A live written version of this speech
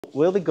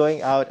We'll be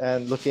going out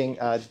and looking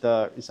at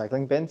the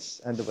recycling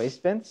bins and the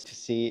waste bins to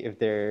see if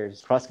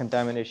there's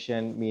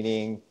cross-contamination,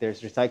 meaning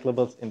there's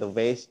recyclables in the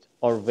waste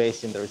or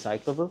waste in the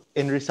recyclable.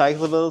 In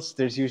recyclables,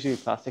 there's usually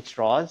plastic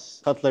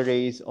straws,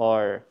 cutleries,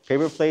 or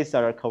paper plates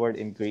that are covered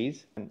in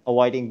grease. And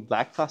avoiding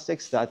black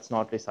plastics, that's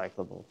not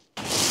recyclable.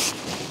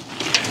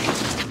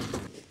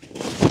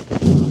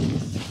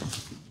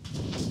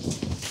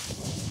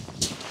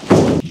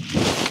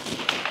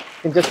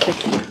 You can just pick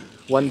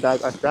one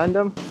bag at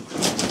random.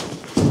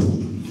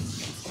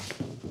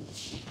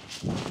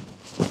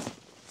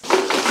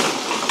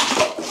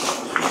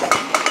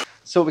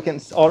 So we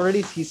can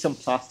already see some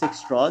plastic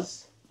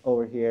straws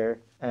over here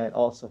and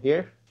also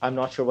here. I'm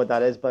not sure what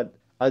that is, but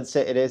I'd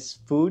say it is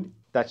food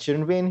that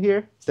shouldn't be in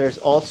here. There's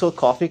also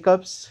coffee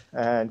cups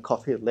and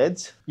coffee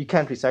lids. You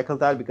can't recycle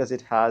that because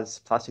it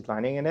has plastic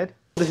lining in it.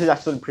 This is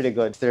actually pretty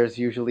good. There's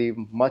usually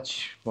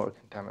much more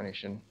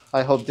contamination.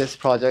 I hope this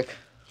project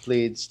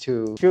leads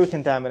to fewer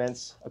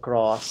contaminants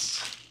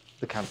across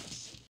the campus.